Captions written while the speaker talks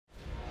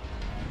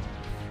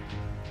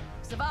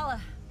Zavala,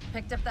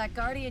 picked up that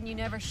Guardian you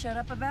never showed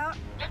up about?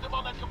 Get them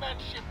on that command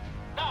ship,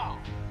 now!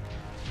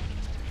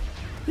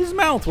 His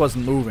mouth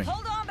wasn't moving.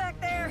 Hold on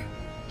back there!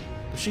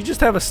 Does she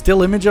just have a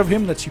still image of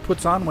him that she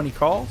puts on when he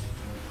calls?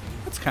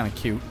 That's kind of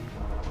cute.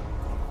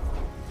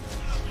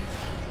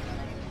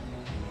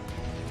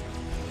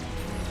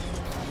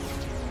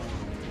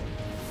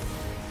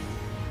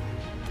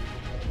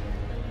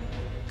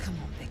 Come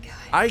on, big guy.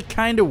 I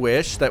kind of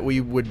wish that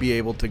we would be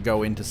able to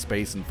go into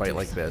space and fight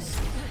like this.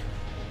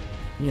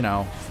 You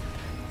know,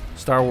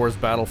 Star Wars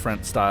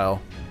Battlefront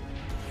style.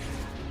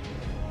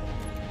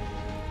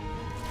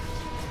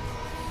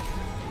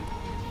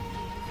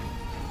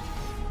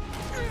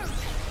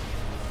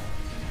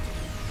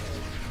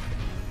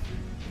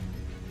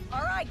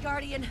 All right,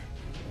 Guardian.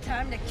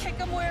 Time to kick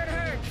him where it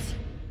hurts.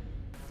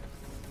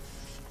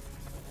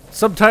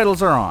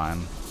 Subtitles are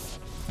on.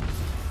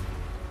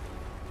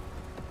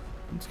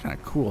 It's kind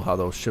of cool how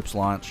those ships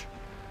launch.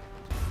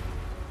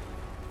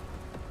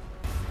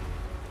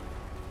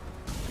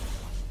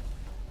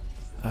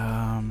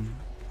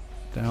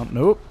 Down.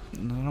 Nope. I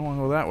don't want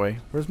to go that way.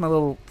 Where's my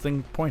little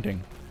thing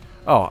pointing?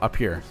 Oh, up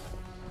here.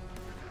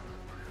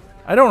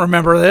 I don't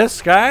remember this,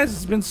 guys.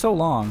 It's been so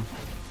long.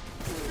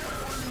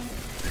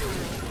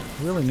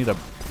 I really need a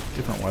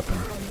different weapon.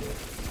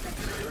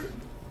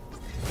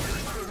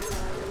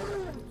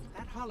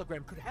 That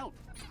hologram could help.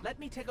 Let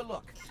me take a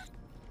look.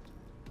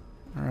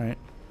 Alright.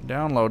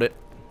 Download it,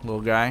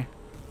 little guy.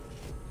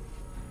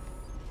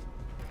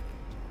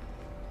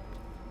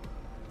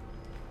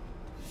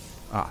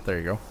 Ah, there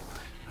you go.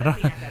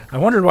 I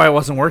wondered why it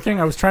wasn't working.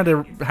 I was trying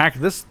to hack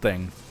this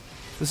thing.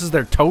 This is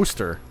their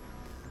toaster.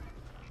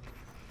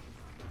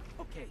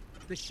 Okay,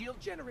 the shield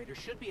generator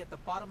should be at the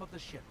bottom of the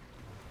ship.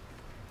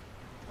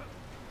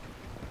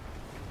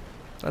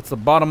 That's the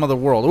bottom of the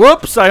world.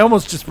 Whoops! I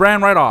almost just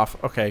ran right off.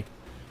 Okay.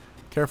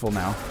 Careful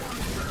now.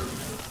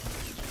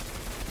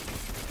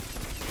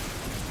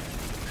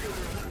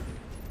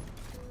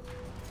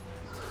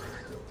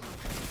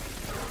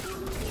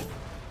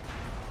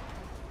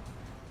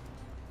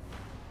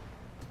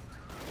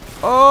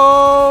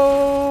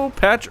 Oh,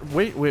 Patrick.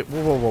 Wait. Whoa.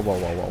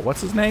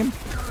 What's his name?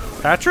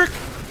 Patrick?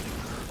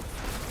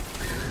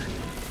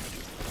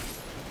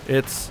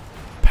 It's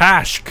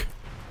Pashk.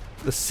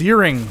 The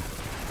Searing.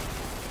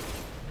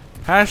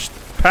 Pashk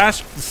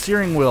the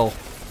Searing Wheel.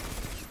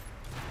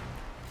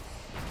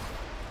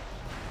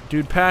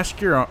 Dude, Pashk,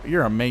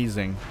 you're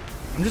amazing.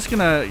 I'm just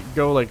gonna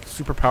go like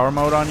super power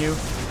mode on you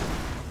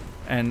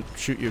and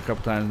shoot you a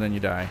couple times and then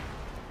you die.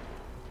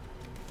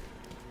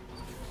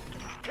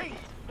 King,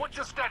 what's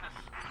your status?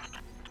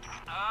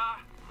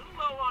 Little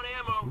low on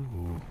ammo.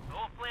 Ooh.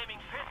 Old flaming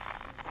pit.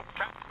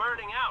 Kept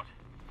burning out.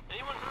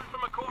 Anyone heard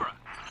from Akora?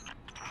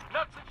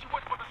 Not since you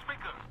went for the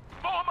speaker.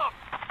 Blow him up!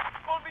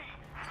 On me!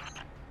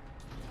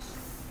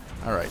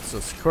 Alright, so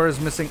Sakura's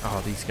missing.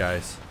 Oh, these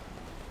guys.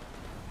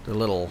 They're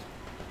little.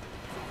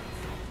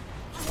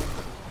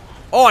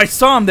 Oh, I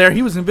saw him there.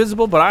 He was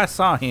invisible, but I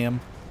saw him.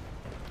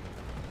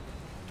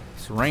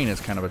 This rain is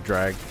kind of a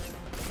drag.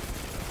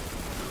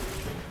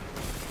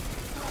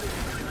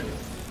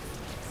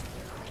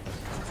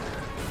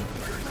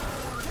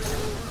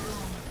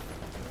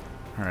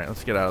 Alright,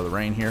 let's get out of the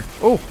rain here.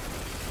 Oh!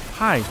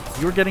 Hi.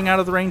 You were getting out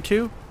of the rain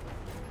too?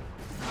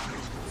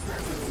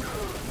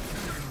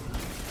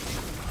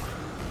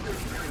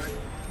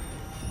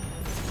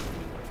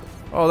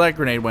 Oh, that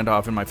grenade went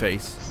off in my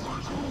face.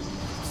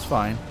 It's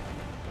fine.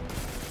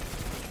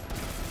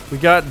 We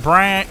got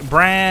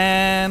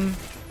Bran.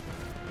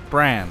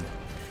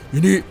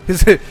 You need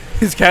his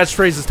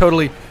catchphrase is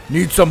totally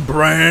need some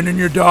bran in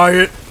your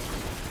diet.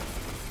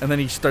 And then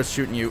he starts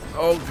shooting you.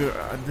 Oh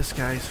god, this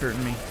guy's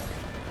hurting me.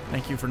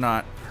 Thank you for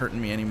not hurting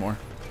me anymore.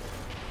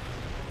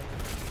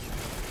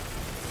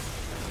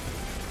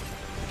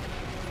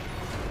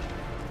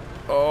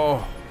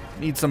 Oh,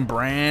 need some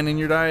bran in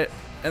your diet.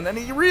 And then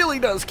he really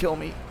does kill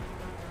me.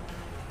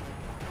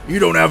 You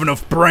don't have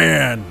enough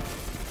bran.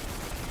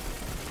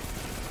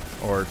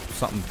 Or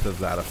something to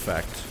that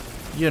effect.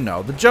 You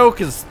know, the joke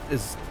is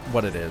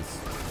what it is.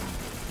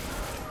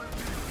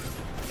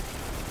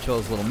 Kill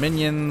his little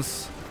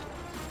minions.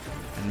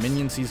 And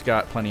minions he's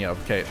got plenty of.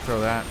 Okay,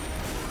 throw that.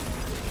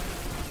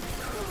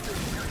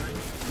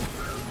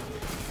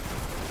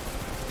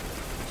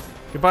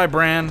 Goodbye,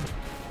 Bran.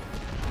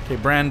 Okay,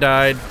 Bran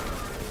died.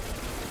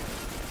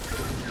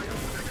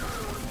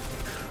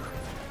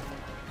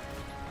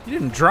 You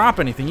didn't drop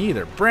anything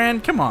either.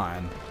 Bran, come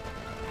on.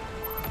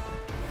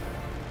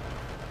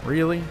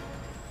 Really?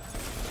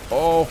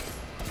 Oh.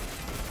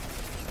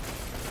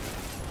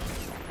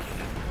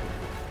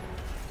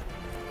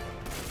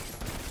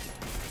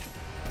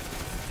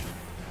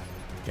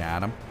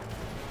 Got him.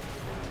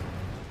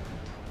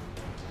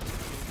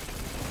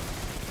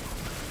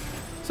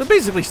 So it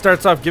basically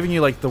starts off giving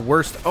you like the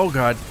worst, oh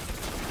god,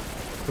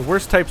 the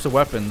worst types of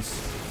weapons.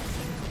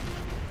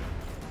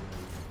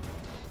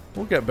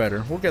 We'll get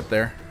better. We'll get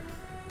there.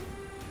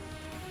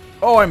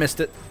 Oh, I missed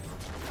it.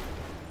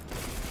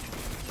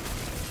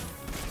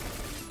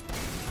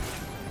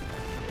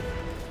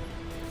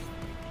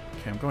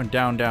 Okay, I'm going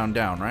down, down,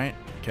 down, right?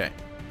 Okay.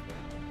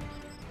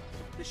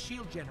 The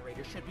shield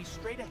generator should be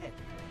straight ahead.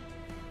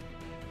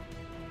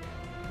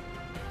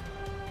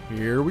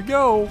 Here we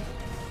go.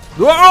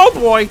 Oh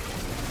boy!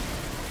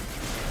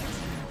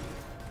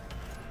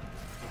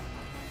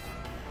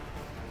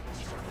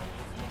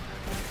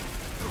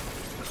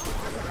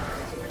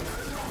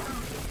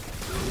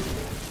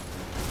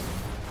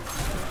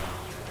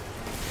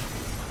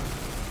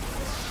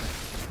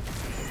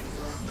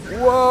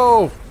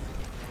 Whoa!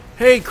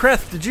 Hey,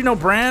 Kreth, did you know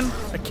Bran?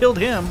 I killed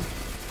him.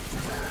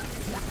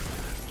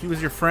 He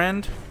was your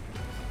friend?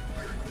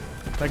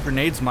 That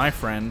grenade's my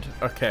friend.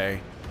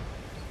 Okay.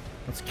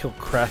 Let's kill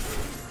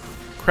Kreth.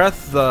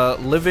 Kreth, the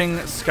living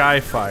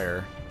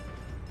Skyfire.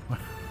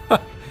 I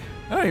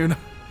don't even know.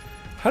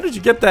 How did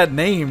you get that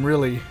name,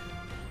 really?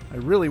 I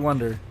really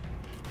wonder.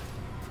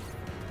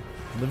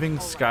 Living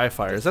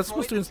Skyfire. Is that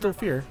supposed to instill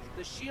fear?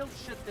 The shield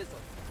should fizzle.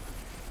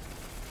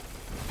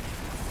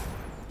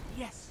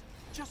 Yes,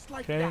 just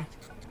like Okay. that.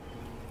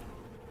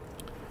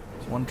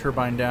 There's one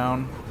turbine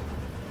down.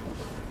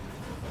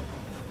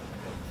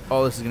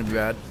 Oh, this is gonna be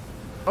bad.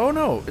 Oh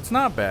no, it's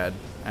not bad,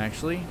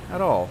 actually,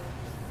 at all.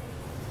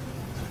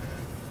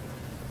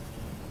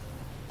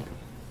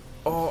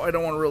 Oh, I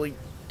don't want to really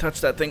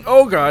touch that thing.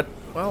 Oh god.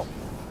 Well.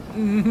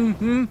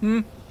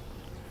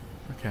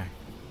 Okay.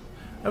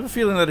 I have a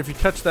feeling that if you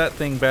touch that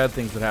thing, bad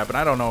things would happen.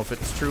 I don't know if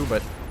it's true,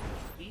 but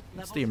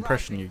it's the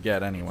impression you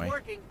get anyway. It's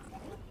working.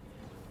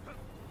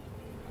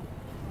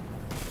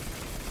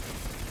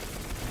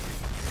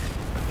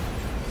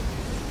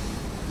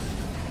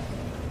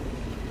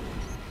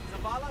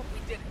 Zavala, we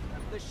did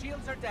it. The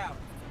shields are down.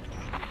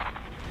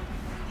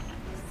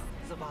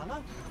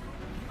 Zavala?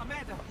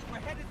 Amanda, we're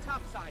headed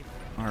topside.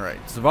 Alright,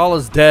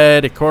 Zavala's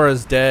dead,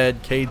 Ikora's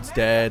dead, Cade's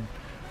dead.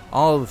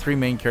 All of the three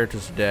main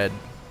characters are dead,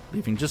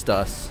 leaving just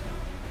us.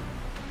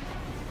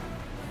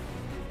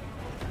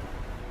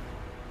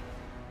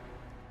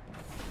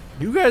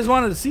 You guys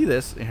wanted to see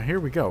this. Here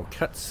we go.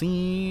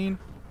 Cutscene.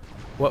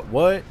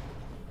 What?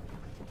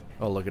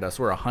 Oh, look at us.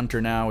 We're a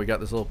hunter now. We got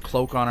this little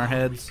cloak on our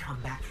heads. Come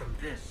back from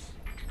this.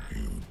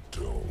 You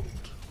don't.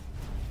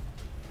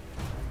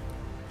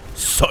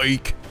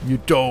 Psych! You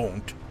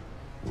don't.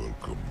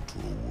 Welcome to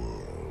a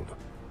world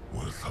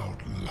without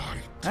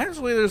light.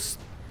 Actually, there's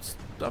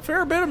a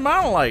fair bit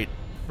amount of light.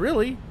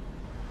 Really.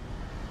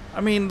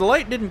 I mean, the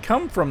light didn't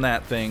come from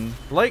that thing.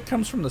 The light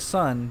comes from the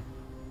sun.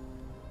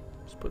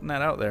 Just putting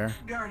that out there.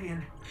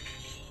 Guardian,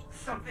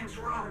 something's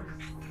wrong.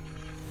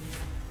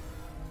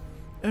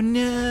 Oh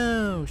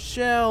no!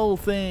 Shell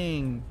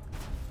thing!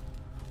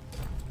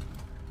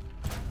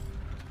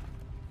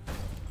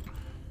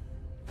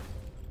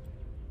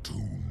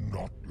 Do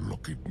not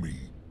look at me,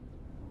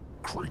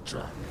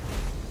 creature.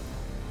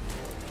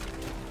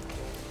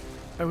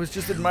 I was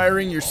just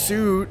admiring your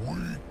suit.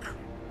 Weak,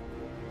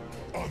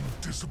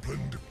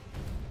 undisciplined,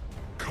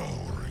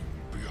 cowering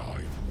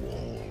behind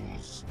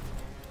walls.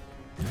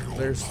 You're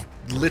There's not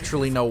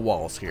literally no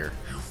walls here.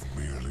 You've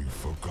merely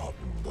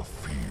forgotten the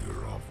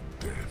fear of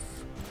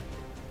death.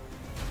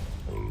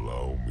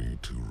 Allow me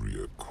to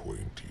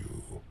reacquaint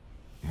you.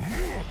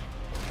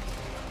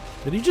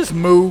 Did he just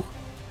moo?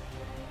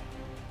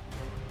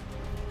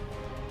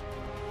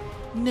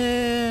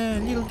 No,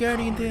 little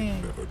guardian Kind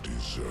thing. never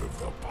deserve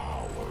the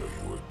power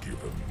you were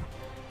given.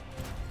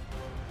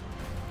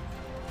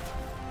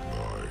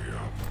 I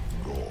am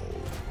Gaul.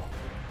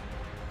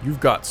 You've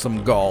got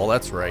some gall,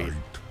 that's right. Light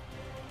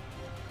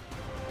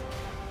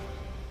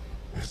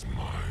is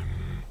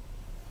mine.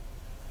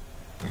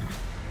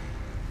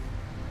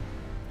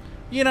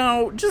 You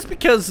know, just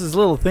because his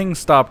little thing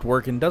stopped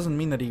working doesn't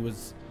mean that he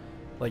was,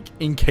 like,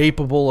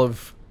 incapable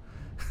of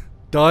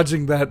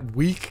dodging that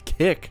weak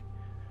kick.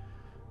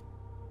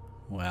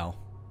 Well,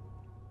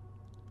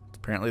 it's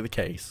apparently the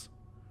case.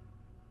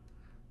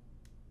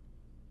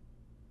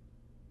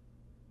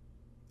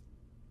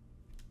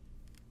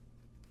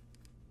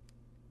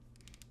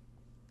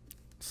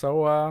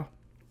 So,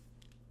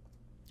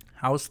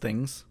 how's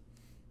things?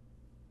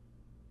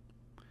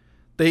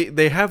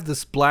 They have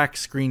this black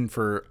screen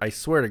for, I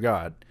swear to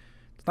God,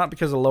 it's not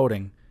because of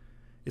loading,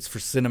 it's for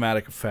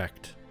cinematic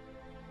effect.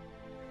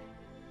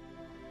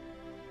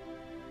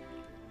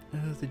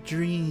 Oh, the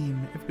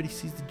dream. Everybody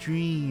sees the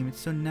dream. It's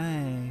so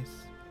nice.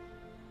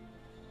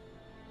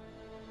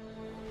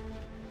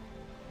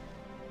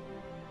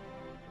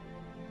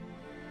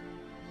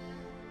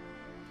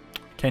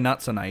 Okay,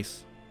 not so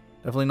nice.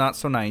 Definitely not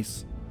so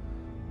nice.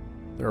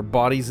 There are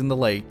bodies in the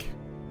lake.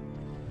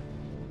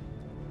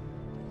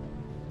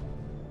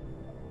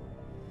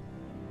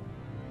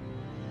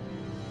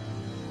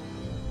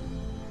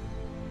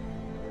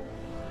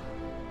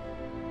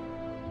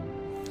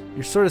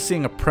 You're sort of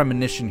seeing a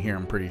premonition here,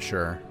 I'm pretty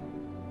sure.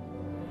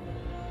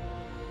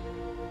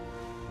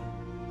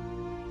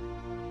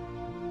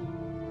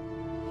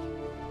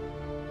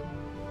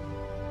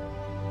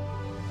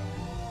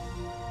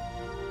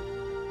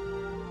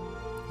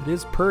 It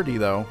is pretty,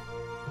 though.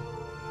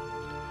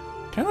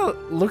 Kind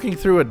of looking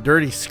through a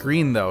dirty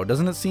screen, though.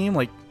 Doesn't it seem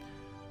like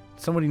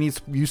somebody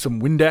needs to use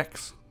some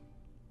Windex?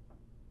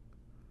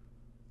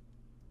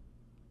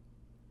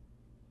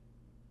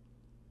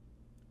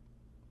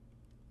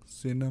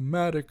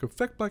 Cinematic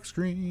effect black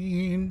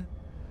screen.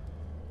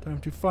 Time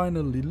to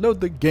finally load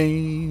the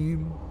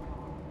game.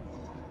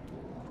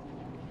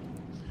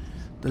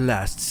 The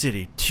last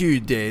city 2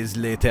 days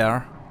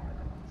later.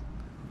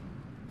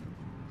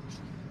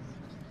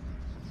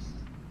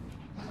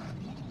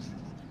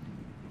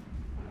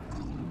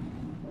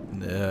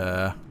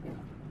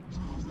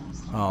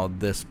 Oh,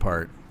 this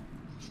part.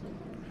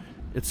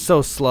 It's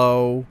so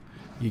slow.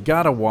 You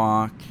gotta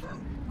walk.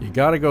 You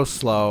gotta go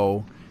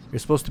slow. You're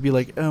supposed to be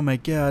like, oh my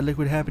god, look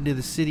what happened to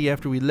the city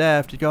after we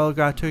left. It all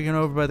got taken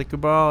over by the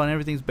Cabal and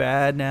everything's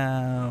bad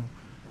now.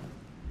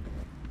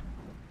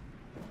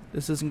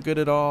 This isn't good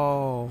at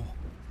all.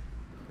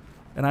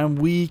 And I'm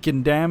weak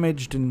and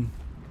damaged and...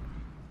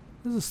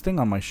 There's this thing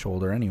on my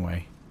shoulder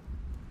anyway.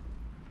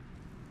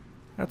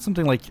 Got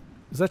something like...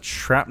 Is that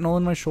shrapnel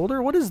in my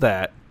shoulder? What is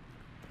that?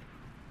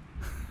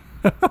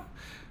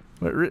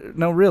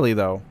 No, really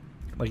though.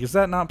 Like, is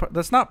that not...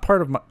 That's not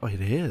part of my... Oh,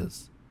 it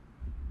is.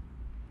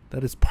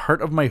 That is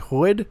part of my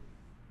hood?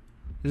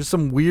 There's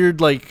some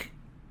weird, like,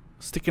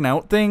 sticking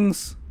out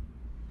things?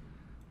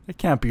 That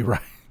can't be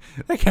right.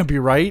 That can't be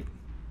right.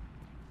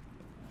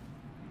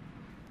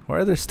 Why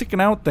are there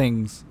sticking out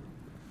things?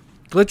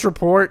 Glitch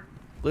report.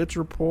 Glitch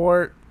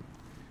report.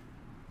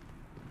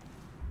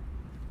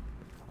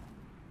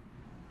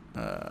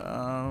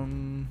 Oh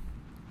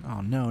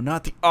no,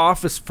 not the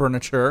office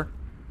furniture.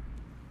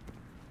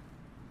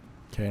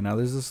 Okay, now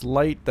there's this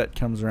light that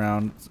comes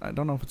around. I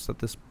don't know if it's at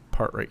this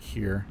part right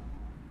here.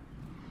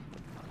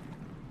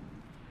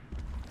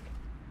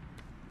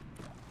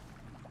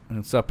 And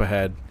it's up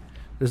ahead.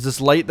 There's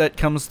this light that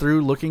comes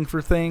through looking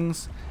for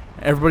things.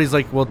 Everybody's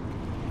like, well,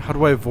 how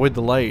do I avoid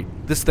the light?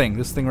 This thing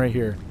right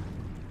here.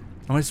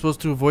 Am I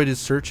supposed to avoid his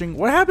searching?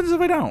 What happens if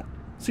I don't?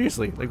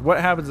 Seriously, like what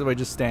happens if I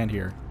just stand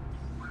here?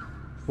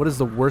 What is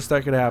the worst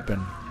that could happen?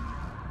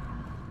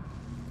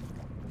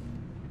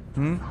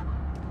 Hmm?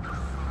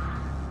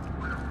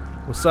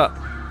 What's up?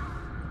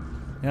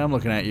 Yeah, I'm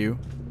looking at you.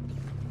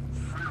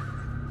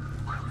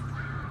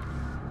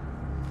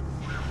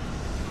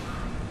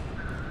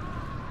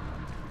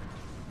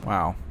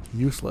 Wow.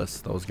 Useless,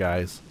 those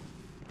guys.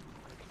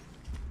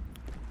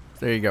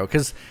 There you go.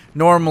 Because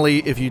normally,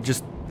 if you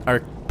just are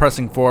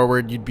pressing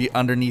forward, you'd be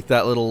underneath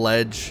that little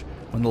ledge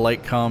when the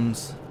light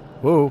comes.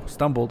 Whoa,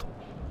 stumbled.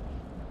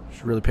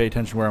 Should really pay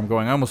attention where I'm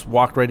going. I almost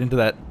walked right into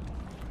that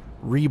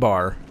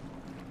rebar.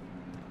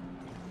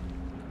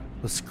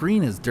 The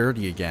screen is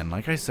dirty again.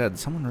 Like I said,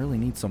 someone really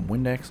needs some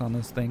Windex on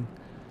this thing.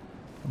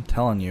 I'm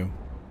telling you.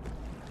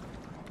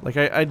 Like,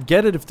 I'd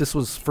get it if this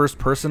was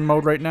first-person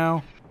mode right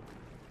now.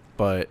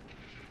 But...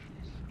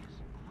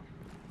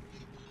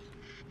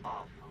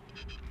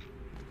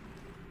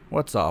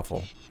 What's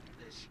awful?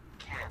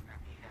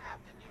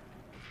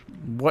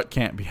 What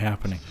can't be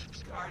happening?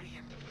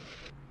 Guardian.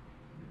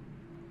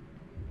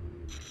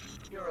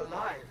 You're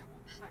alive.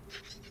 I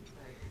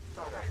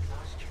thought I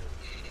lost you.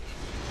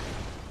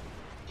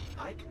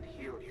 I can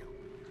heal you,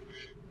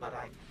 but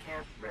I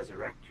can't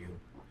resurrect you.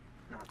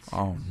 Not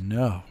Oh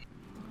no.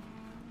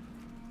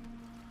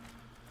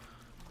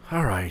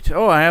 Alright.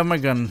 Oh, I have my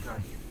gun.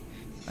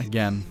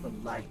 Again. The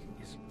light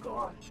is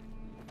gone.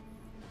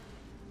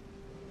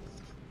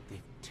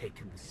 They've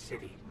taken the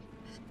city,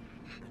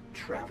 the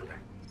traveler,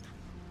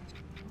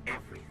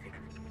 everything.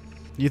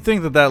 You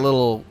think that that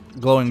little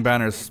glowing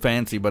banner is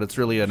fancy, but it's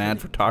really an ad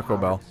for Taco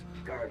Bell.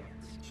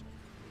 Guardians.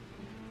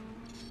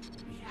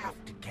 We have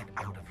to get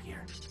out of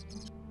here.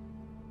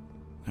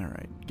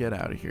 Alright, get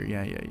out of here.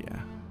 Yeah.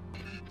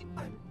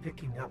 I'm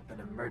picking up an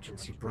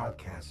emergency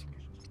broadcast.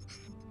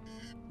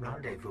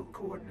 Rendezvous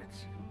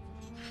coordinates.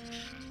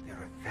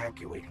 They're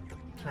evacuating the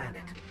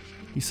planet.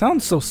 He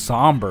sounds so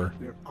somber.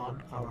 We're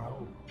on our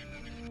own.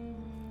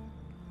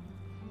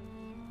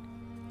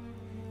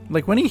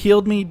 Like, when he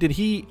healed me, did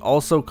he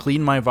also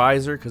clean my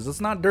visor? Because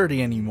it's not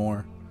dirty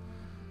anymore.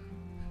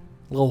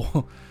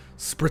 Little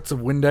spritz of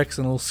Windex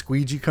and a little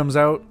squeegee comes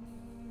out.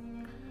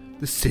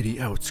 The city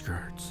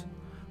outskirts.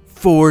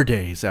 4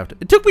 days after.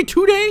 It took me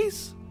 2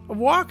 days of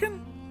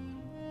walking?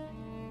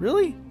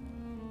 Really?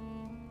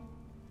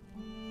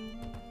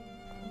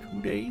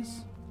 2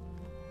 days?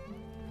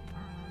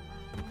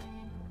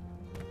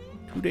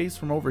 2 days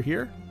from over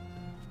here?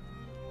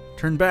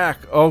 Turn back.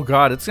 Oh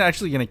god, it's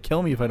actually going to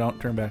kill me if I don't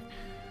turn back.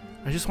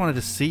 I just wanted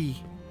to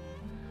see.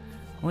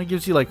 Only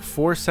gives you like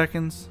 4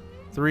 seconds.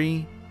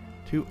 3,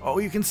 2. Oh,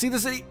 you can see the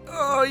city.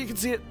 Oh, you can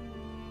see it.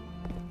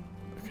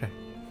 Okay.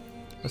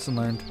 Lesson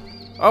learned.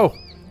 Oh!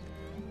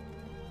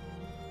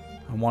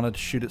 I wanted to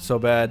shoot it so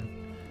bad.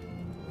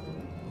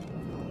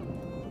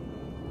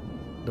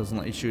 Doesn't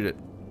let you shoot it.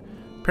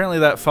 Apparently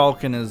that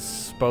falcon is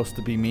supposed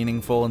to be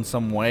meaningful in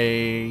some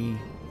way.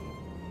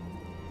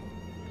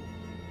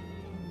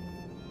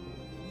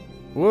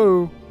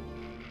 Whoa.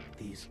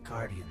 These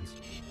Guardians,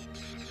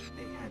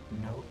 they had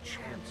no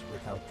chance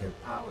without their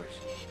powers.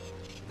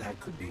 That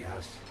could be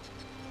us.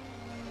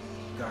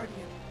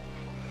 Guardian,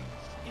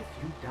 if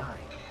you die,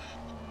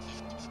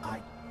 I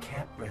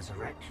can't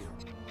resurrect you.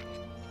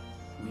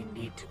 We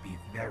need to be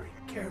very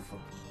careful.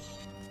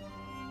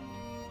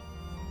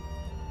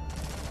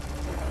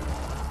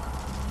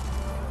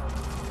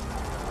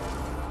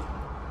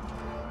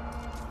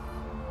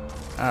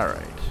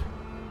 Alright.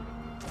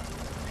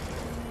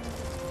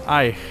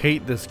 I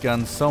hate this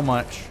gun so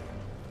much.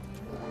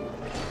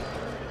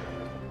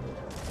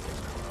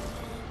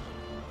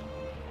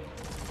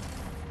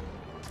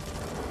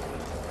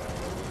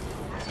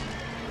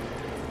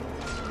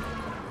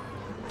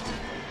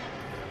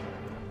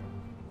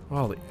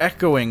 Wow, the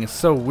echoing is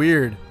so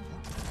weird.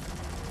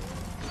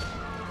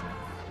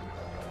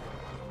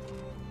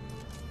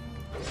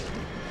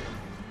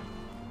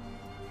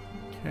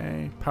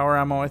 Okay, power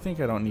ammo. I think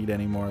I don't need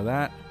any more of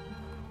that.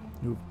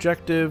 New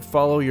objective,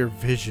 follow your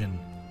vision.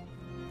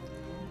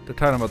 They're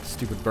talking about the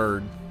stupid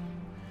bird.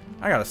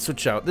 I gotta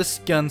switch out. This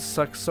gun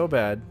sucks so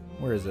bad.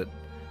 Where is it?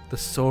 The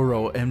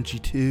Sorrow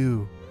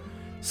MG2.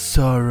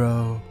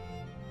 Sorrow.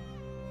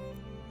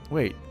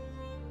 Wait.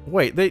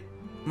 Wait,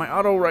 my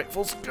auto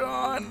rifle's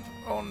gone.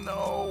 Oh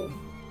no.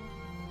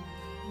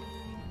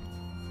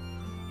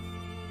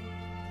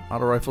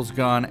 Auto rifle's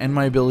gone, and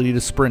my ability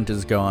to sprint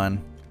is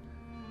gone.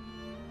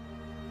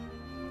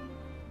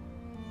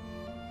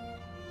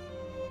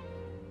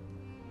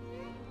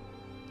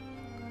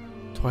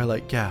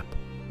 Twilight Gap.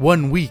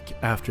 1 week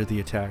after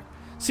the attack.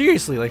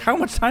 Seriously, like how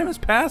much time is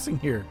passing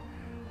here?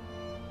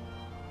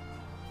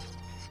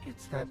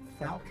 It's that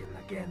falcon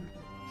again.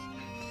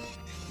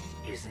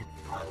 Is it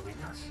following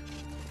us?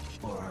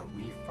 Or are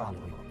we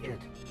following it?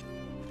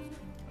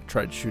 I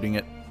tried shooting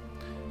it.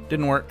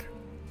 Didn't work.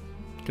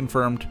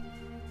 Confirmed.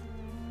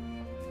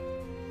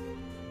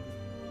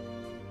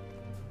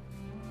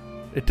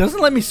 It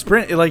doesn't let me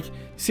sprint. It like,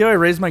 see how I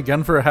raised my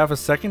gun for a half a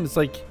second? It's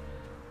like,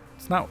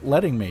 it's not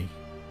letting me.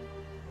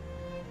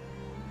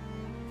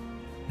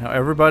 Now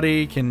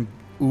everybody can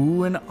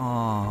ooh and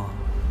ah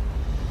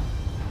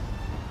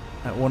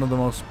at one of the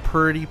most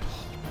pretty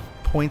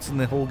points in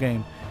the whole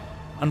game.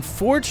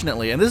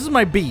 Unfortunately, and this is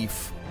my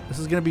beef. This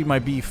is going to be my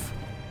beef.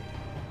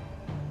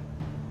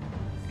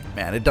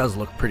 Man, it does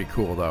look pretty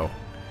cool though.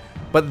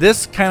 But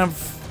this kind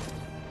of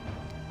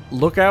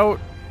lookout,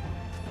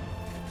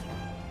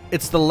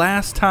 it's the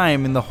last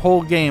time in the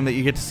whole game that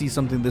you get to see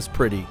something this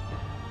pretty.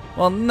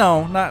 Well,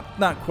 no,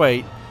 not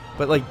quite.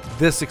 But like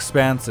this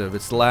expansive,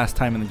 it's the last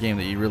time in the game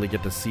that you really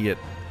get to see it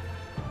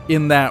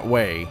in that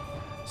way.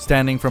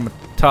 Standing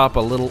atop a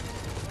little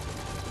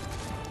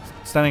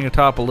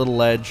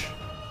ledge.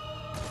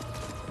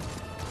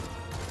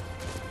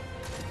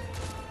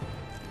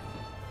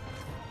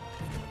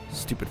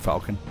 Stupid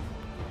falcon.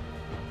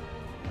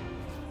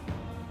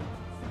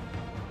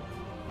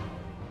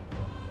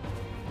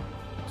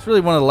 It's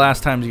really one of the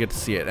last times you get to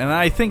see it. And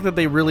I think that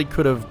they really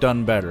could have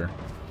done better.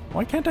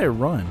 Why can't I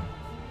run?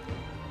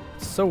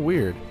 It's so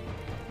weird.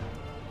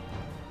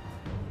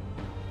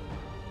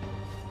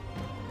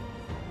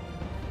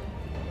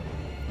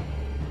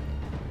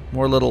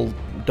 More little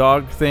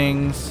dog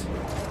things.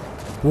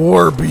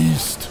 War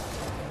beast.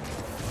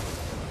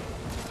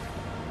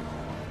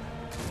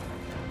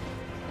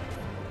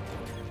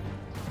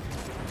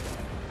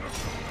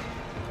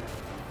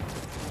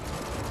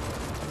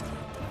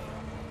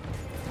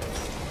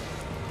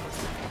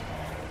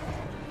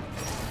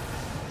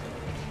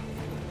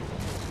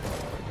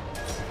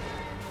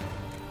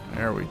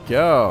 There we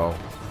go.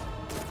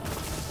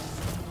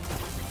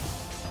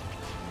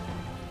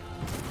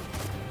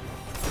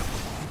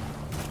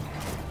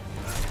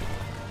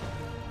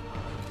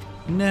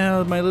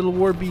 No, my little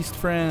war beast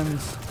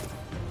friends.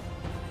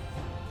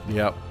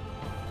 Yep.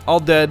 All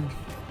dead.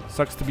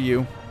 Sucks to be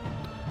you.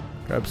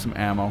 Grab some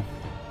ammo.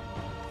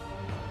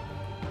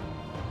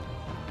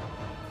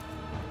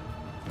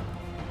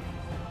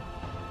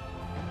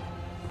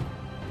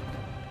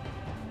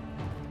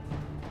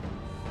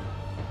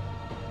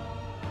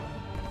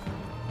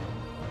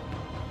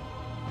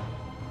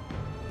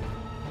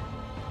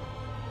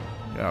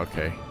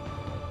 Okay.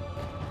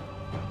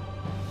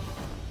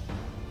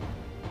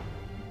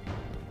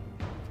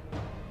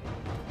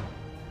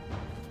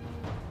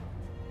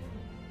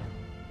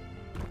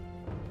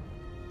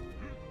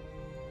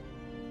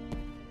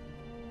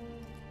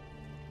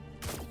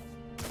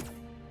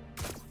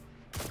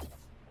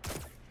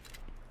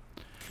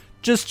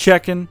 Just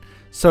checking.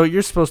 So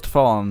you're supposed to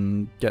fall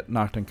and get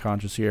knocked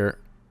unconscious here.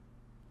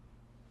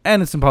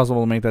 And it's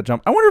impossible to make that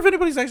jump. I wonder if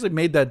anybody's actually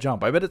made that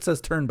jump. I bet it says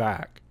turn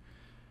back.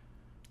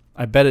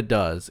 I bet it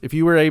does. If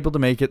you were able to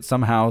make it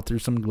somehow through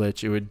some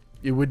glitch,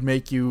 it would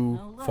make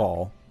you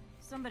fall.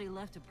 Somebody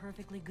left a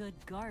perfectly good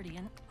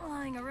guardian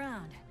lying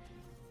around.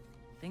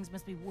 Things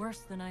must be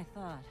worse than I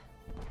thought.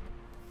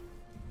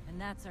 And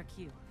that's our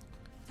cue.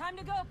 Time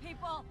to go,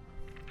 people!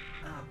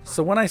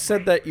 So when I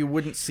said that you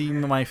wouldn't see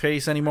my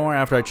face anymore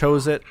after I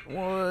chose it,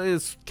 well,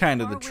 it's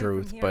kind of the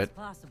truth, but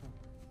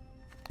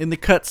in the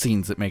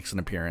cutscenes it makes an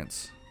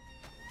appearance.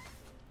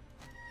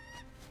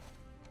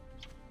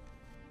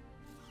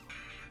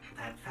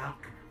 That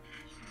falcon,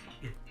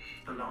 it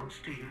belongs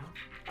to you?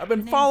 I've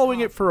been following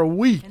it for a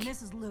week. And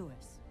this is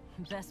Lewis,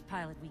 best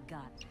pilot we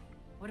got.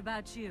 What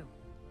about you?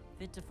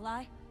 Fit to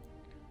fly?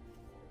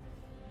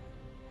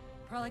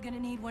 Probably gonna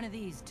need one of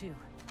these too.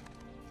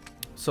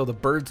 So the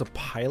bird's a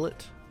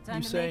pilot, Time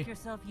you to say? make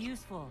yourself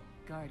useful,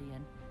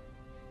 Guardian.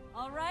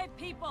 All right,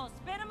 people,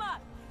 spin him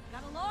up.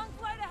 Got a long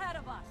flight ahead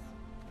of us.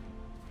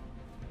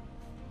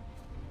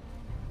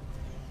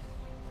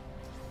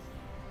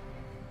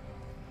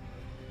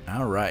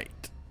 All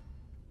right.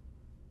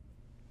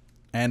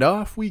 And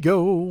off we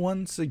go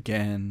once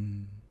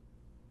again.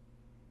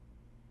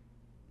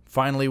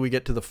 Finally, we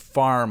get to the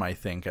farm, I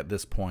think, at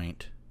this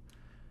point.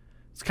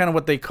 It's kind of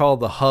what they call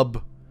the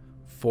hub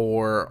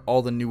for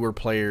all the newer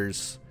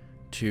players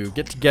to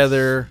get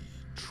together,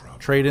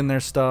 trade in their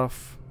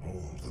stuff.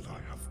 All that I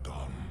have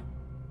done.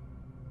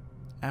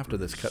 After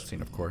this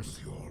cutscene, of course.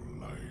 With your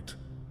light.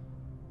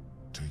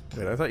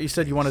 Wait, I thought you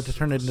said you wanted to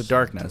turn it into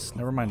darkness.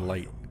 Never mind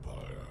light.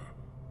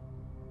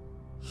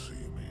 See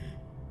me,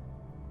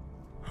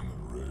 and the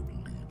Red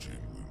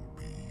Legion will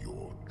be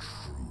your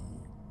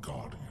true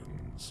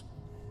guardians.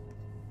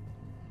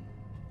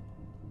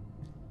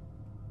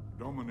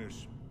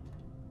 Dominus,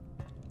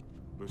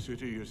 the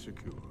city is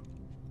secure.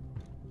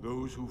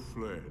 Those who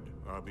fled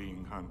are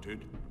being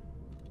hunted,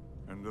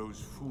 and those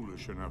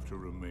foolish enough to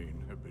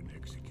remain have been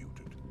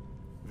executed.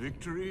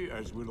 Victory,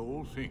 as with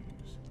all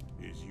things,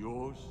 is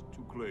yours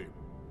to claim.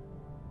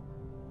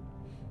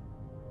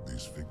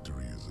 This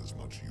victory is as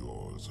much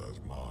yours as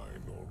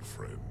mine, old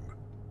friend.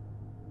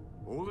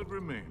 All that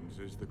remains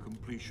is the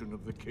completion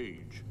of the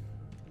cage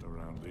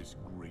around this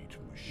great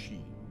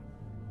machine.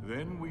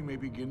 Then we may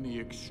begin the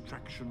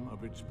extraction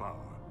of its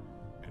power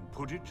and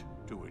put it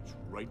to its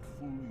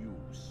rightful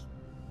use.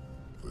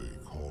 They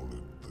call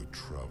it the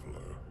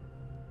Traveler.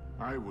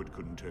 I would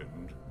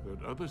contend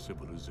that other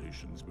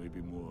civilizations may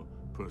be more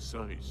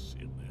precise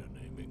in their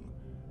naming.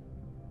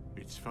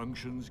 Its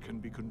functions can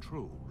be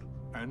controlled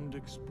and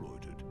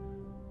exploited,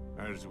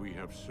 as we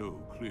have so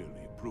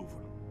clearly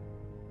proven.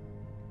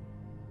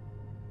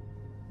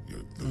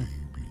 Yet they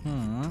believe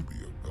it to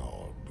be a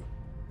god.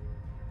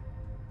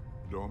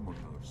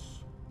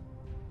 Dominus.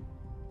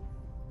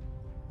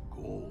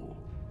 Gaul.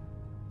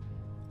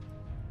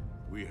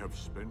 We have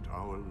spent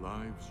our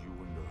lives, you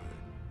and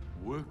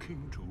I,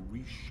 working to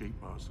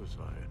reshape our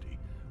society,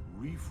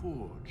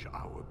 reforge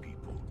our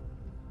people,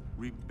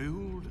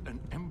 rebuild an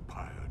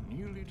empire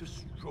nearly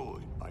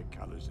destroyed by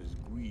Callus's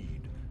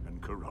greed and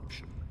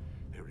corruption.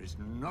 There is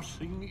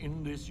nothing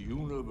in this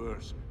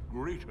universe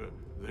greater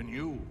than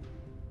you.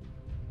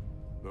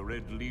 The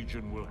Red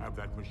Legion will have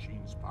that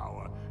machine's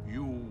power.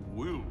 You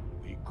will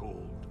be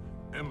called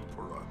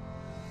Emperor.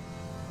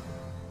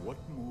 What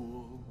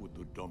more would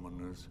the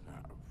Dominus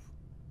have?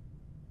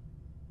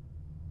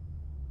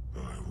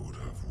 I would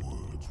have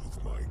words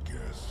with my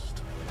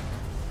guest.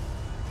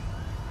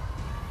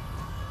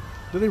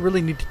 Do they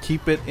really need to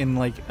keep it in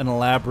like an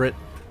elaborate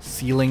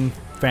ceiling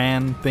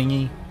fan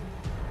thingy?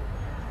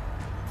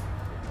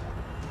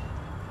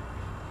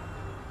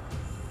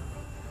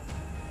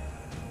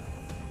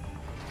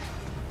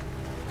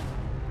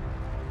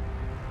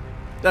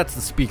 That's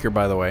the speaker,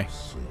 by the way.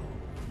 So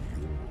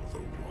you're the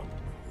one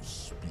who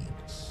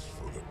speaks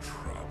for the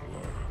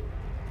Traveler.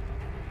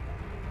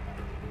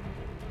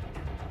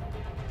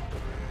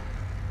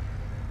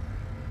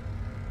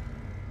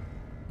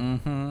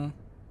 Mm-hmm.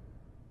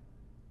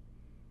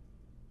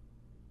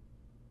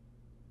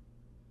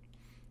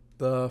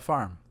 The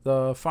farm.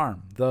 The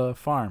farm. The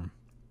farm.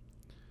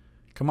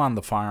 Come on,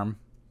 the farm.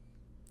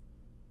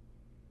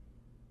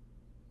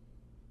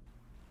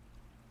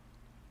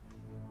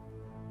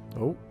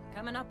 Oh.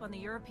 Coming up on the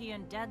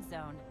European Dead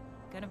Zone.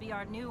 Gonna be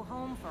our new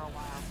home for a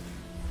while.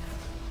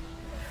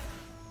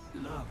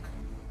 Look,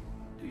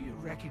 do you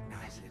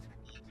recognize it?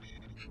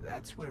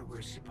 That's where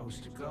we're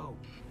supposed to go.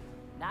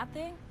 That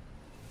thing?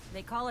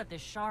 They call it the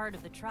Shard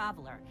of the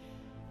Traveler.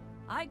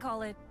 I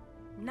call it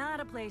not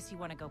a place you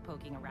want to go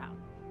poking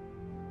around.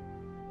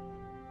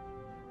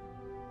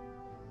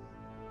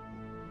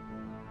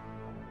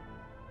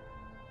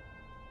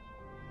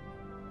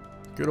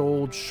 Good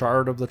old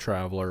Shard of the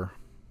Traveler.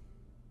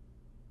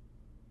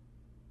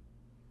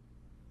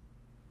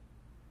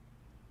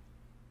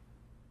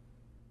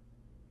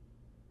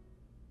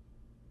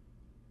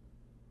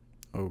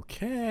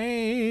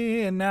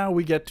 Okay, and now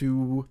we get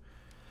to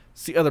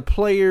see other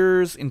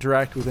players,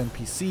 interact with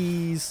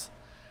NPCs,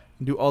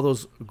 and do all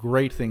those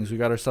great things. We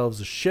got ourselves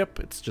a ship.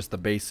 It's just a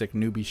basic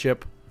newbie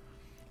ship.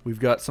 We've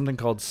got something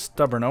called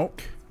Stubborn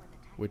Oak,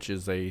 which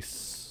is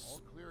it's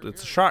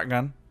a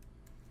shotgun.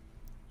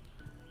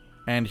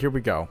 And here we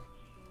go.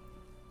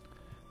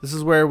 This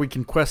is where we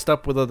can quest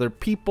up with other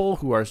people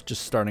who are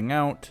just starting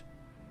out,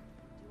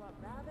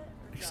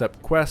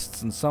 accept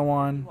quests and so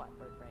on.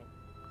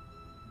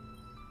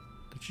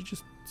 Did she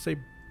just say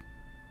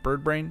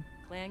Bird Brain?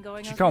 Plan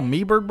going Did she okay? call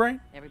me Bird Brain?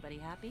 Everybody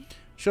happy?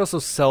 She also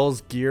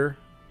sells gear.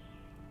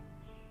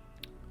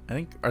 I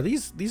think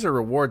these are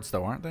rewards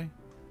though, aren't they?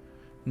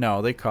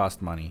 No, they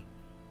cost money.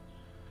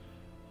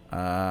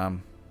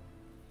 Although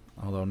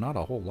not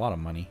a whole lot of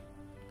money.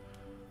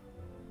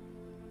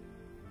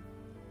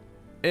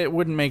 It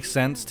wouldn't make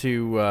sense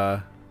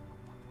to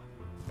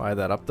buy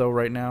that up though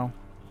right now.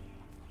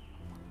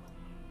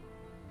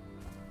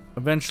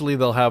 Eventually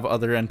they'll have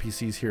other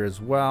NPCs here as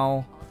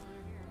well.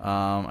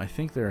 I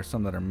think there are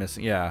some that are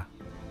missing. Yeah.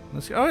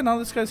 Oh no,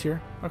 this guy's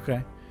here.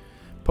 Okay.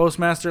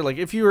 postmaster. Like,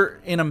 if you're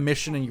in a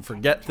mission and you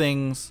forget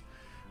things,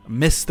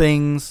 miss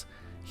things,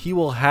 he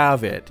will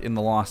have it in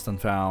the Lost and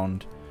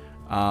Found.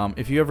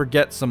 If you ever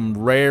get some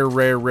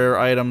rare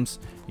items,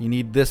 you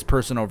need this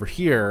person over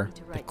here,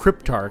 the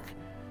Cryptarch,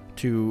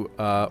 to,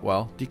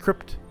 well,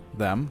 decrypt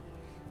them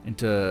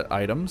into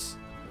items.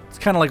 It's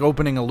kind of like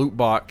opening a loot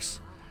box.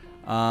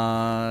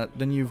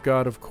 Then you've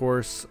got, of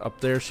course, up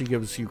there, she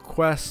gives you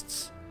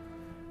quests.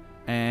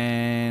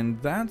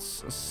 And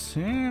that's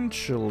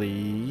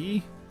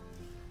essentially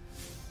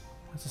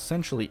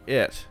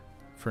it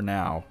for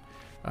now.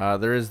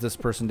 There is this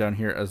person down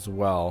here as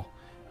well.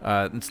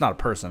 It's not a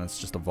person, it's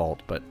just a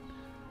vault, but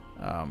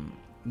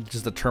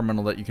just a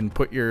terminal that you can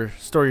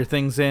store your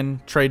things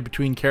in, trade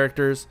between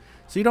characters.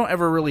 So you don't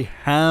ever really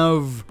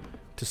have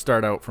to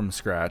start out from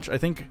scratch. I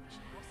think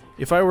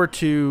if I were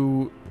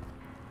to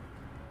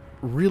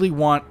really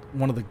want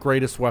one of the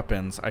greatest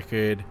weapons, I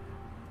could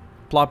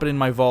plop it in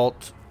my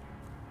vault,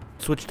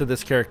 switch to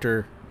this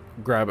character,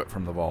 grab it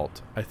from the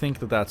vault. I think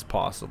that that's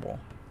possible.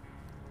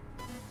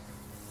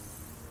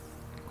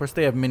 Of course,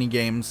 they have mini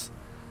games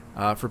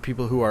for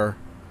people who are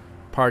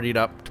partied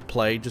up to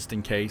play just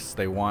in case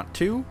they want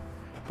to.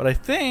 But I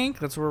think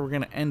that's where we're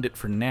going to end it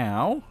for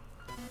now,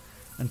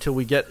 until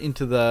we get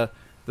into the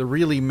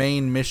really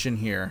main mission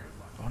here.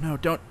 Oh no,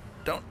 don't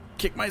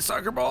kick my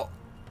soccer ball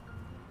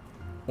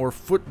or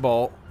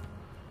football.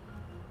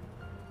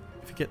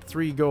 If you get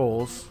 3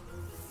 goals,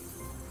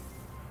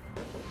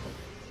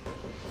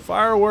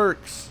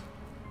 fireworks.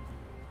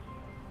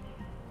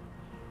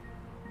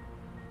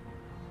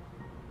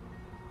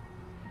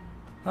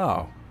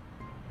 Oh.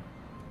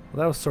 Well,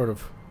 that was sort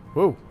of...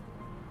 Whoa.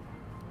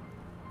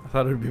 I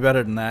thought it would be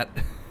better than that.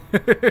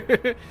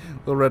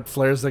 Little red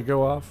flares that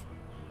go off.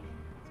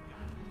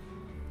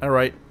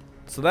 Alright.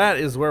 So that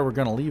is where we're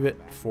going to leave it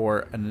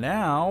for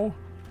now.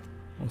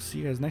 We'll see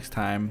you guys next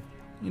time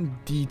in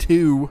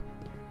D2.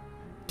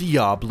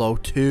 Diablo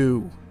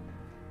 2.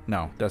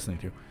 No, Destiny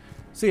 2.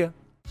 See ya.